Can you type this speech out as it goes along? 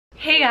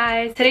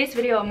guys, today's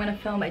video I'm gonna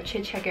film a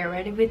chit chat get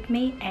ready with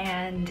me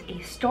and a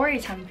story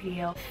time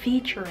video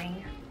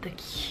featuring the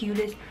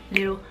cutest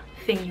little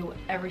thing you will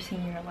ever see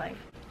in your life.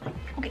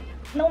 Okay,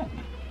 no,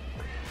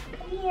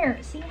 come here,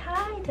 say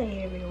hi to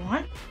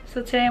everyone.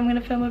 So today I'm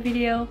gonna film a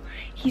video.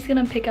 He's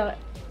gonna pick out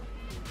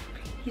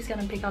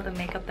the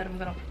makeup that I'm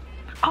gonna.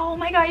 Oh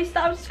my god,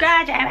 stop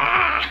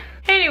scratching.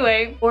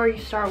 Anyway, before you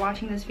start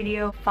watching this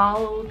video,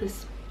 follow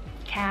this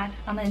cat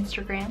on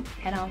Instagram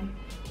and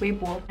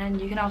whirl,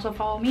 and you can also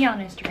follow me on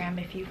Instagram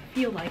if you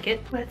feel like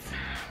it. Let's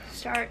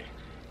start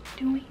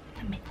doing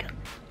the makeup,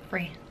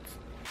 friends.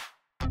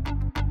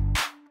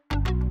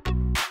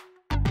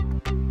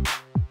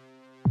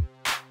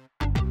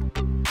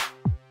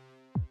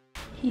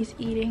 He's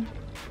eating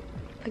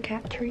the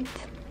cat treats.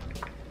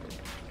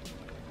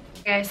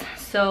 Guys,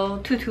 so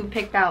Tutu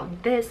picked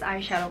out this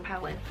eyeshadow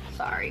palette.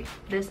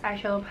 This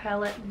eyeshadow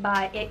palette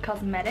by It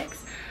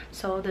Cosmetics.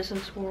 So this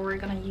is what we're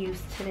gonna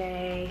use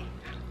today.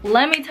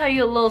 Let me tell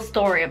you a little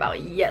story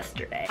about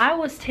yesterday. I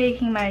was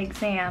taking my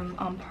exam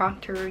on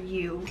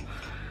ProctorU.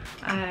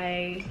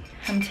 I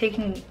am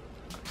taking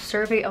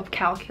survey of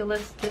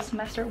calculus this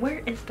semester. Where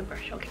is the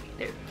brush? Okay,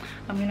 there.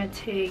 I'm gonna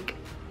take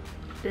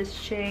this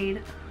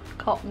shade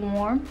called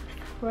Warmth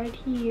right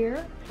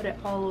here. Put it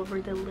all over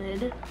the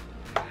lid.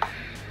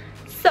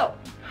 So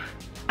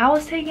I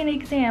was taking an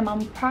exam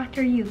on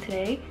ProctorU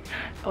today.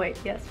 Oh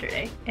wait,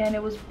 yesterday. And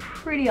it was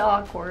pretty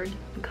awkward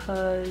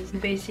because you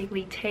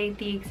basically take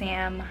the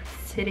exam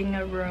sitting in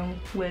a room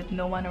with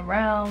no one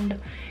around,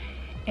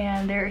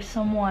 and there's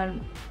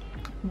someone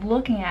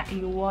looking at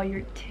you while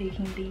you're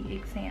taking the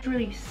exam. I was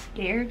really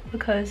scared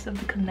because of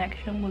the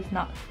connection was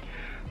not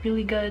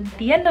really good. At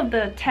the end of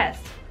the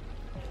test,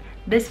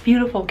 this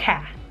beautiful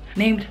cat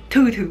named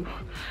Tutu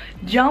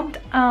jumped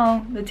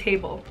on the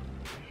table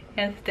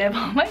and step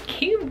on my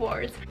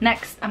keyboards.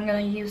 Next, I'm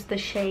gonna use the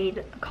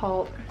shade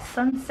called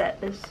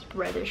Sunset, this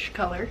reddish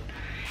color.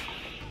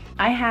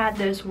 I had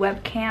this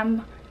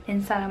webcam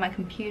inside of my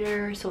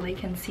computer so they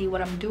can see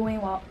what I'm doing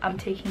while I'm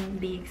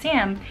taking the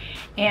exam,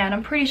 and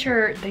I'm pretty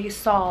sure they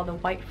saw the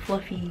white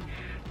fluffy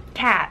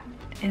cat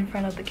in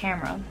front of the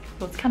camera,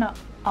 so it's kind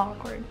of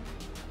awkward.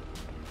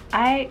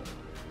 I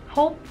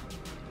hope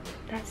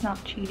that's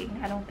not cheating,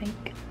 I don't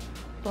think,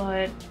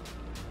 but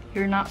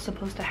you're not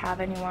supposed to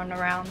have anyone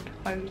around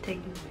while you take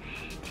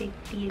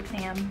the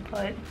exam,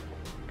 but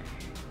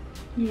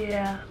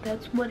yeah,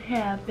 that's what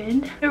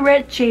happened. The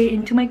red shade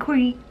into my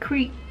crease.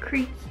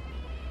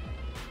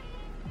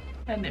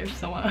 And there's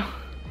someone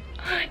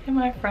and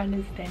my friend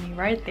is standing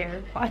right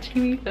there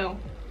watching me film.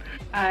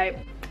 I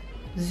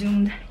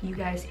zoomed you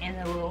guys in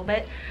a little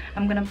bit.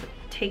 I'm gonna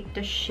take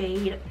the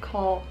shade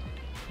called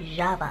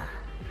Java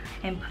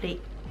and put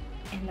it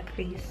in the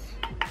crease,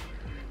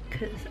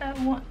 because I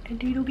want it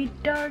to be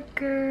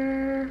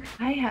darker.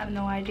 I have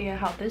no idea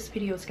how this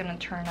video is gonna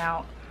turn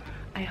out.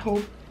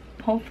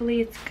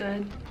 Hopefully it's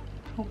good.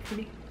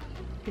 Hopefully.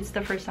 It's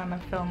the first time I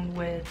filmed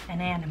with an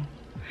animal.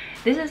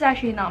 This is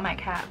actually not my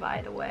cat,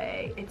 by the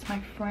way. It's my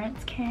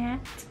friend's cat,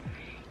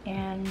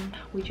 and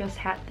we just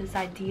had this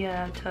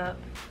idea to,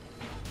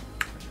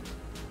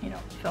 you know,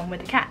 film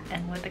with the cat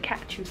and let the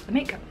cat choose the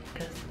makeup,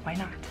 because why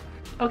not?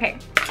 Okay,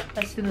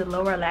 let's do the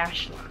lower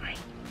lash line.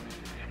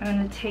 I'm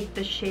gonna take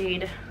the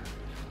shade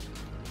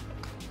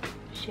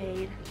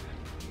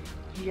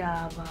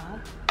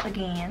Java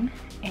again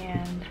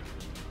and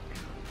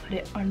put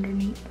it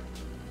underneath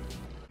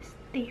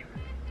there.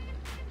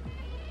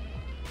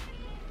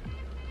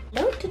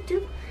 Hello,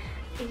 Tutu.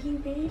 Are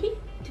you ready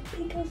to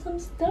pick out some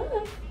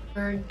stuff?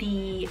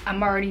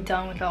 I'm already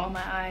done with all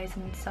my eyes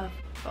and stuff.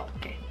 Oh,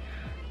 okay.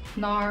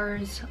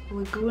 NARS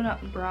Laguna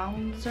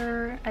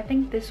bronzer. I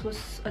think this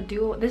was a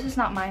duo. This is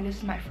not mine, this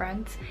is my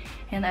friend's,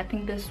 and I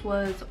think this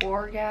was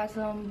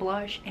Orgasm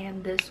blush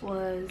and this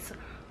was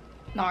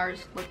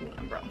NARS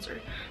Laguna bronzer.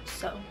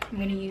 So I'm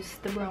gonna use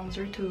the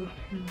bronzer to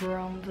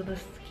bronze the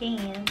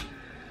skin.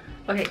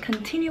 Okay,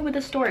 continue with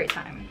the story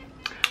time.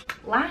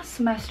 Last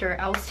semester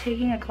I was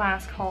taking a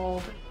class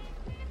called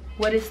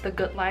What is the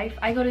Good Life.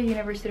 I go to the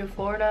University of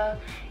Florida.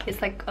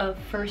 It's like a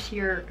first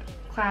year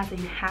class that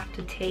you have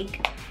to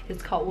take.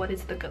 It's called What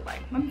is the Good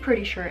Life. I'm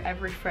pretty sure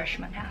every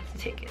freshman has to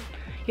take it.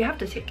 You have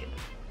to take it.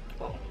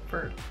 Well,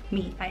 for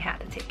me, I had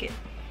to take it.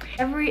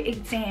 Every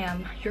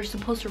exam you're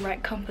supposed to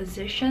write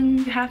composition.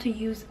 You have to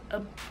use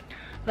a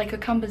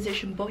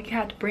composition book. You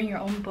have to bring your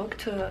own book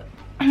to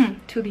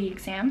to the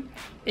exam.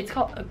 It's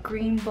called a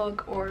green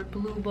book or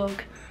blue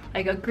book,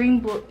 like a green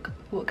book.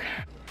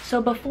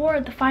 So before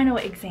the final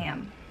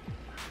exam,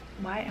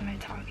 why am I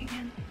talking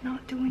and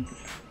not doing it?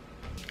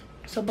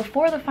 So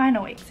before the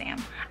final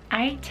exam,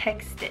 I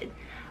texted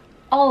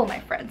all of my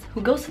friends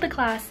who goes to the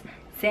class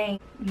saying,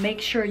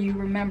 make sure you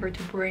remember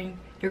to bring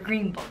your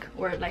green book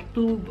or like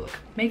blue book.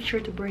 Make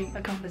sure to bring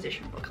a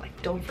composition book. Like,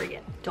 don't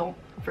forget.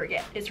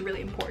 It's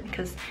really important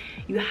because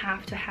you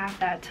have to have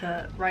that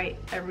to write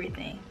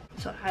everything.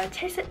 So I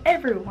texted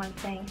everyone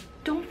saying,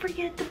 don't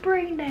forget to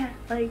bring that.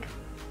 Like,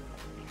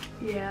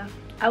 yeah,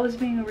 I was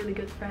being a really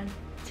good friend,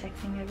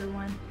 texting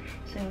everyone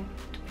saying,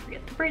 don't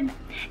forget to bring that.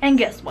 And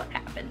guess what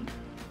happened?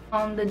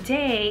 On the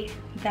day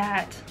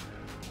that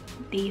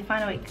the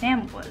final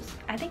exam was,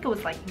 I think it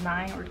was like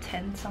 9 or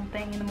 10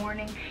 something in the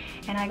morning,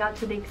 and I got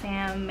to the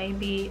exam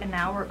maybe an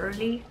hour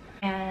early,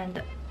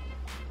 and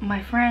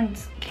my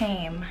friends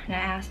came and I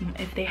asked them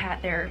if they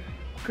had their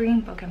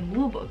green book and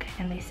blue book,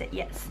 and they said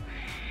yes.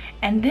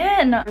 And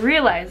then I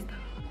realized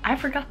I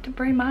forgot to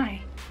bring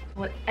mine.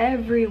 What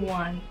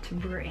everyone to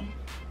bring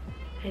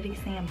an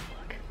exam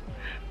book,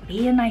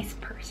 be a nice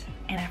person,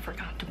 and I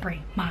forgot to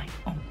bring my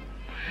own.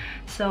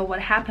 So what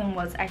happened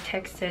was I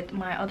texted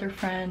my other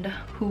friend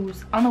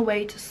who's on the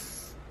way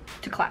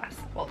to class,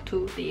 well,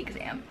 to the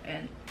exam,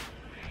 and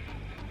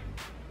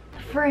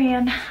the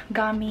friend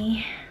got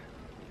me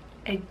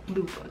a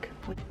blue book.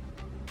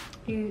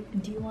 Do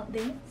you want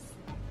this?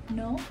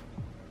 No?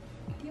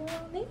 Do you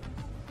want this?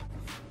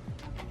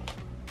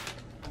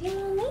 Do you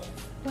want this?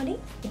 What is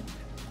it?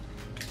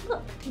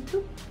 Look,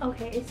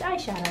 okay, it's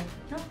eyeshadow,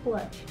 not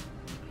blush.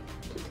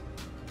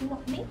 You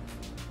want me?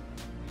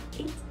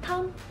 It's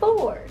Tom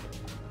Ford.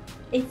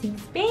 It's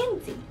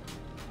expensive.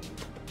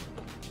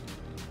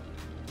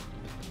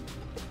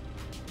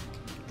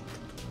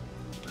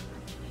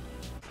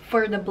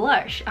 For the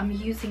blush, I'm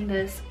using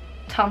this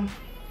Tom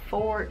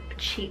Ford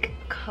cheek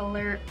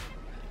color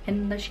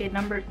in the shade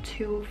number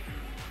 2,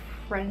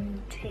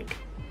 frantic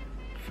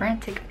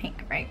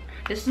pink, right?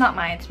 This is not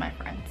mine, it's my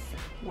friend's.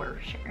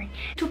 We're sharing.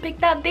 To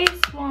pick out this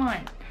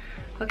one.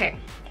 Okay,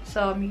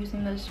 so I'm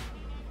using this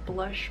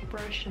blush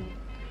brush, and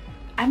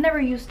I've never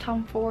used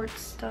Tom Ford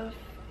stuff.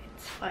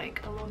 It's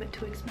like a little bit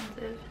too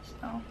expensive,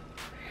 so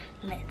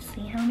let's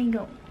see how it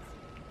goes.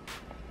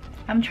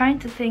 I'm trying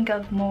to think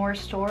of more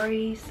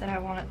stories that I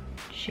want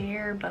to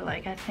share, but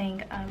like I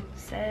think I've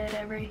said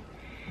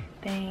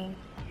everything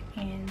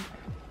in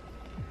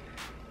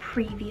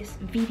previous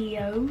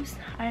videos.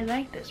 I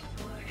like this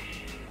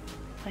blush,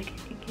 like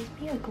it gives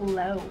me a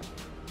glow.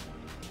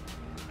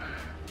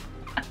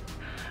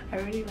 I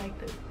really like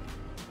this.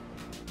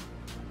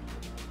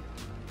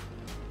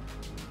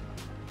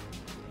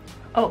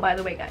 Oh, by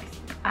the way guys,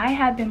 I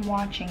have been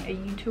watching a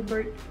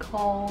YouTuber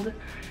called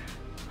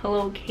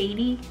Hello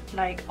Katie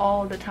like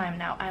all the time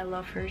now. I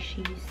love her,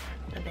 she's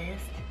the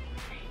best.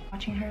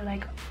 Watching her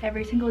like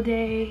every single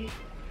day.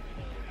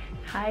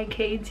 Hi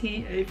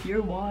Katie, if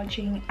you're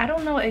watching. I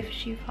don't know if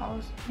she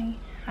follows me.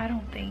 I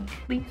don't think.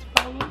 Please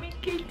follow me,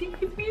 Katie,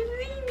 if you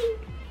see me.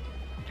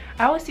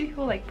 I always see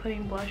people like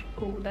putting blush.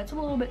 Oh, that's a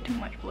little bit too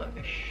much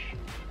blush.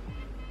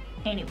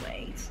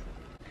 Anyways.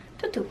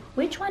 Tutu,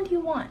 which one do you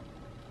want?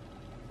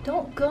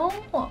 Don't go.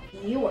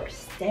 You are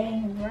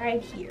staying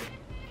right here.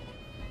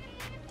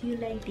 Do you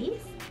like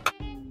this?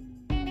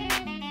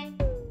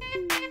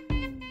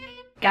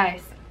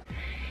 Guys,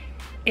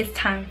 it's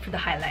time for the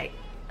highlight.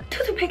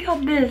 Tutu, pick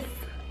up this.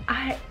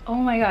 Oh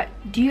my god,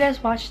 do you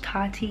guys watch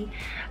Tati?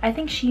 I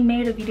think she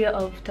made a video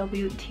of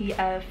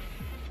WTF,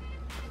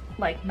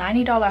 like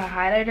 $90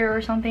 highlighter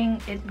or something.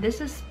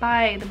 This is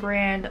by the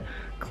brand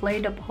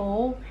Clé de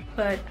Peau,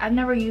 but I've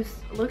never used.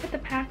 Look at the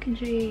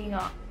packaging.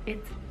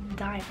 It's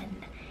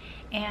diamond,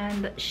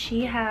 and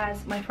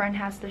my friend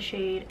has the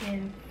shade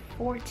in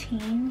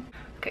 14.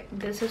 Okay,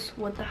 this is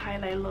what the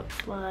highlight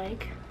looks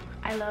like.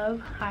 I love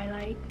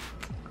highlight,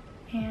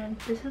 and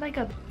this is like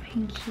a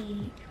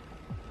pinky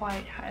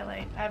white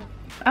highlight.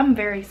 I'm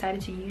very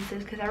excited to use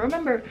this because I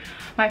remember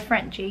my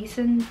friend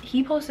Jason,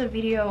 he posted a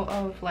video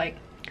of like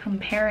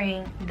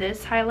comparing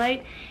this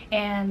highlight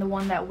and the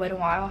one that Wet n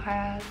Wild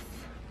has.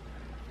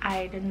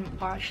 I didn't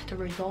watch the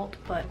result,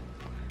 but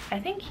I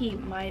think he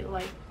might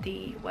like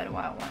the Wet n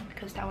Wild one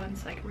because that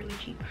one's like really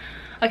cheap.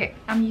 Okay,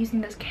 I'm using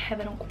this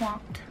Kevin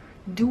Quant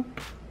dupe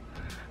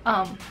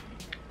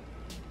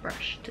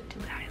brush to do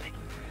the highlight.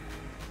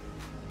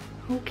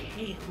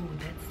 Okay, ooh,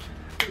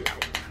 that's low.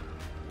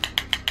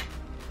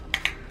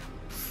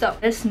 So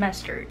this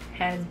semester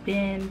has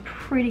been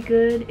pretty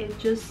good. It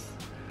just,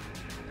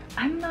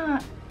 I'm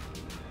not,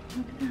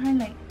 look at the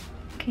highlight.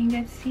 Can you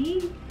guys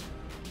see?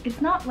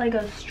 It's not like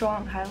a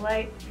strong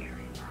highlight. Very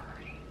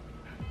pretty.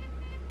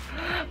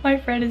 My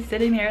friend is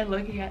sitting there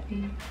looking at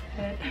me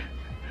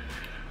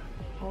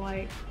while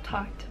I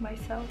talk to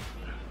myself.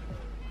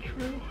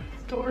 True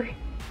story.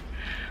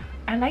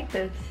 I like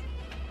this.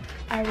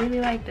 I really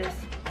like this.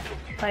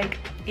 Like,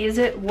 is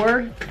it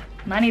worth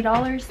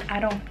 $90? I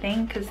don't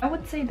think, because I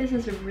would say this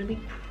is a really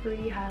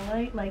pretty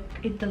highlight. Like,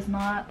 it does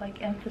not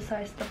like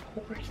emphasize the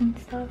pores and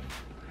stuff,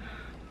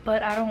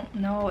 but I don't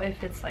know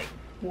if it's like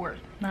worth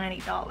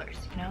 $90,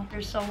 you know.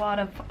 There's a lot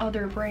of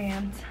other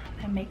brands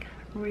that make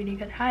really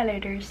good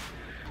highlighters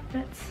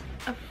that's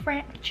a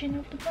fraction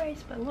of the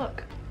price, but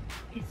look,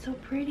 it's so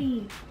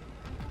pretty.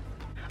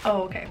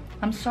 Oh, okay,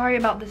 I'm sorry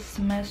about this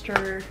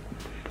semester.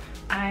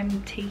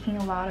 I'm taking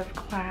a lot of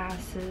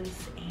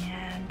classes,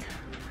 and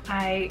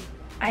I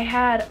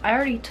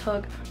already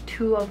took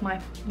 2 of my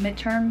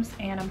midterms,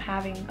 and I'm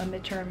having a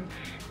midterm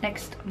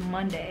next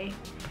Monday,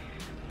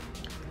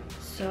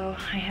 so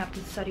I have to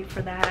study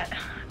for that.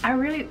 I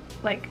really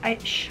like, I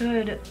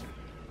should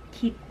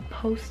keep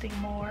posting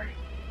more.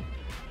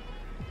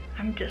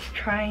 I'm just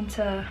trying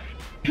to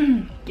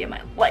get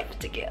my life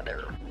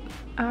together.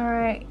 All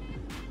right,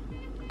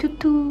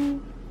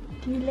 Tutu.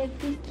 Do you like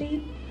this,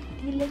 babe?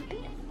 Do you like this?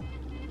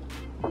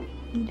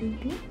 You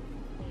like this?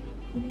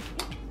 You like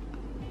this?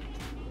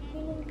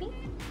 You like this?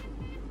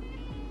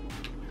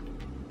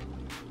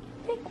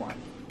 Pick one.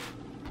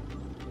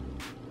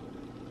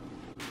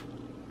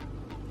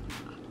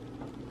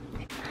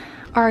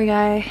 Alright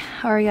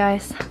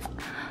guys.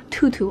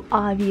 Tutu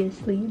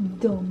obviously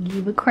don't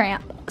give a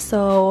crap.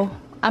 So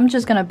I'm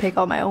just gonna pick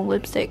out my own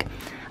lipstick.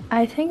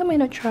 I think I'm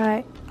gonna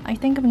try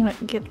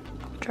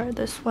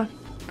this one.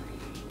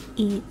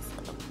 It's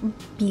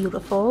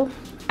beautiful.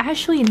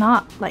 Actually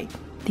not like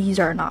these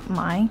are not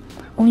mine.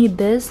 Only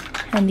this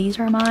and these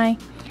are mine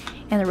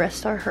and the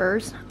rest are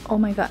hers. Oh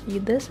my god, you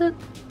this it?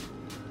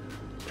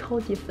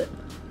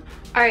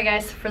 Alright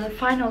guys, for the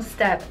final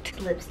step,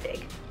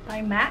 lipstick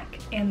by MAC,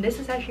 and this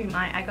is actually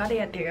mine. I got it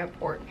at the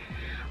airport.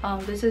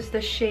 This is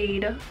the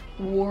shade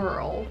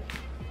Whirl.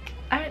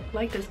 I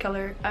like this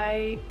color.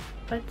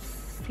 Let's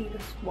see the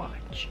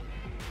swatch.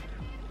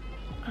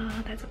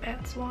 That's a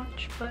bad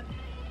swatch, but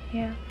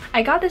yeah.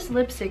 I got this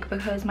lipstick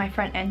because my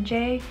friend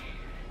NJ,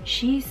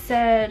 she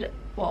said,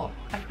 well,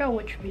 I forgot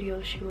which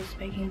video she was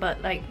making,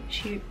 but like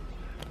she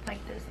like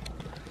this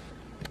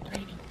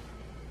lady.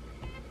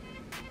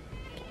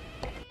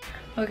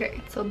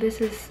 Okay, so this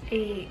is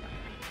a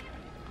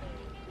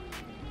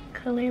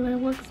color that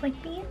looks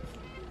like this.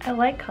 I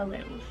like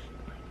colors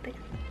like this.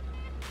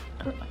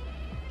 Oh,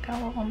 got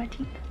one on my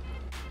teeth.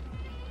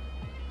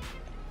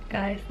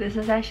 Guys, this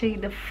is actually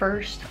the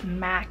first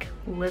MAC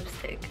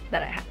lipstick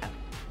that I have.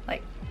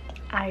 Like,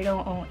 I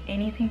don't own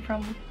anything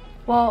from,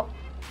 well,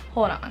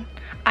 hold on.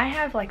 I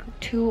have like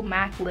 2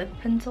 MAC lip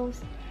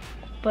pencils,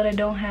 but I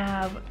don't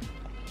have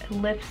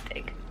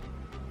lipstick.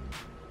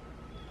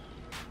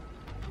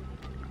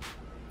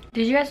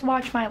 Did you guys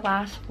watch my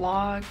last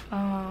vlog,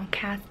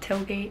 Cat's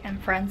Tailgate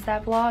and Friends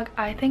that vlog?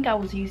 I think I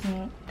was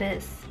using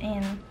this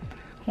in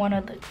one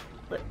of the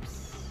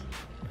clips.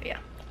 But yeah,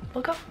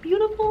 look how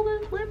beautiful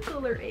this lip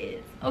color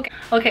is.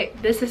 Okay,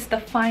 this is the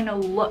final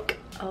look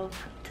of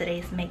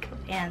today's makeup.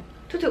 And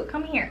Tutu,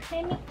 come here.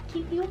 Let me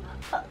give you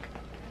a hug.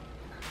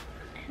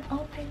 And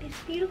oh, this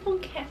beautiful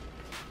cat.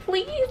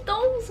 Please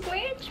don't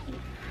scratch me.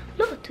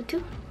 Look,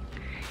 Tutu.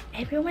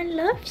 Everyone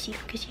loves you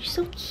because you're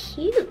so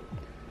cute.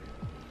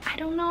 I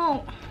don't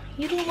know.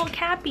 You don't look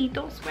happy.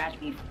 Don't scratch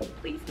me.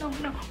 Please, no.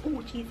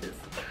 Oh, Jesus.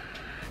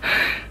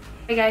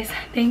 Hey guys,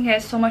 thank you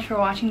guys so much for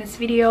watching this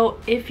video.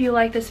 If you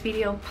like this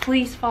video,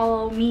 please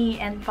follow me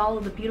and follow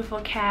the beautiful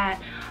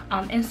cat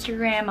on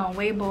Instagram, on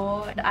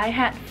Weibo. I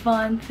had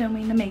fun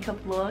filming the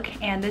makeup look,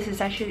 and this is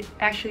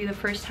actually the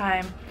first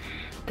time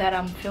that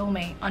I'm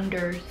filming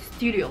under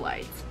studio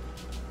lights.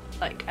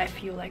 Like, I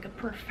feel like a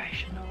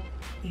professional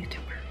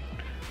YouTuber.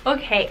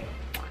 Okay,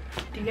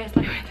 do you guys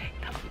like my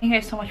TikTok? Thank you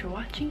guys so much for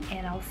watching,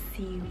 and I'll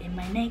see you in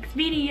my next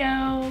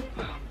video.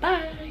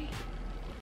 Bye.